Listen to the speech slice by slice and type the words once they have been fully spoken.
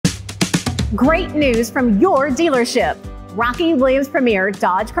Great news from your dealership, Rocky Williams Premier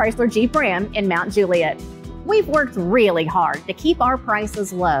Dodge Chrysler Jeep Ram in Mount Juliet. We've worked really hard to keep our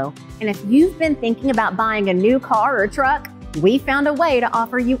prices low, and if you've been thinking about buying a new car or truck, we found a way to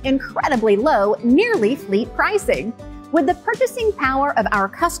offer you incredibly low, nearly fleet pricing. With the purchasing power of our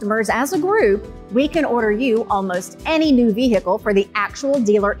customers as a group, we can order you almost any new vehicle for the actual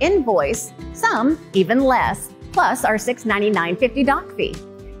dealer invoice, some even less, plus our $699.50 doc fee.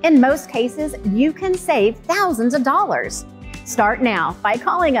 In most cases, you can save thousands of dollars. Start now by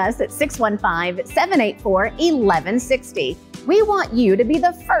calling us at 615-784-1160. We want you to be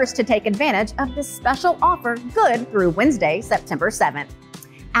the first to take advantage of this special offer good through Wednesday, September 7th.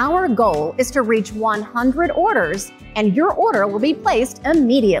 Our goal is to reach 100 orders, and your order will be placed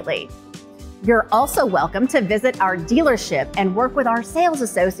immediately. You're also welcome to visit our dealership and work with our sales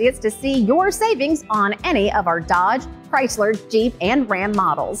associates to see your savings on any of our Dodge, Chrysler, Jeep, and Ram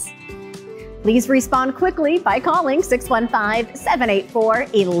models. Please respond quickly by calling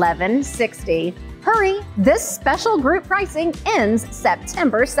 615-784-1160. Hurry, this special group pricing ends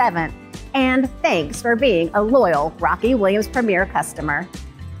September 7th. And thanks for being a loyal Rocky Williams Premier customer.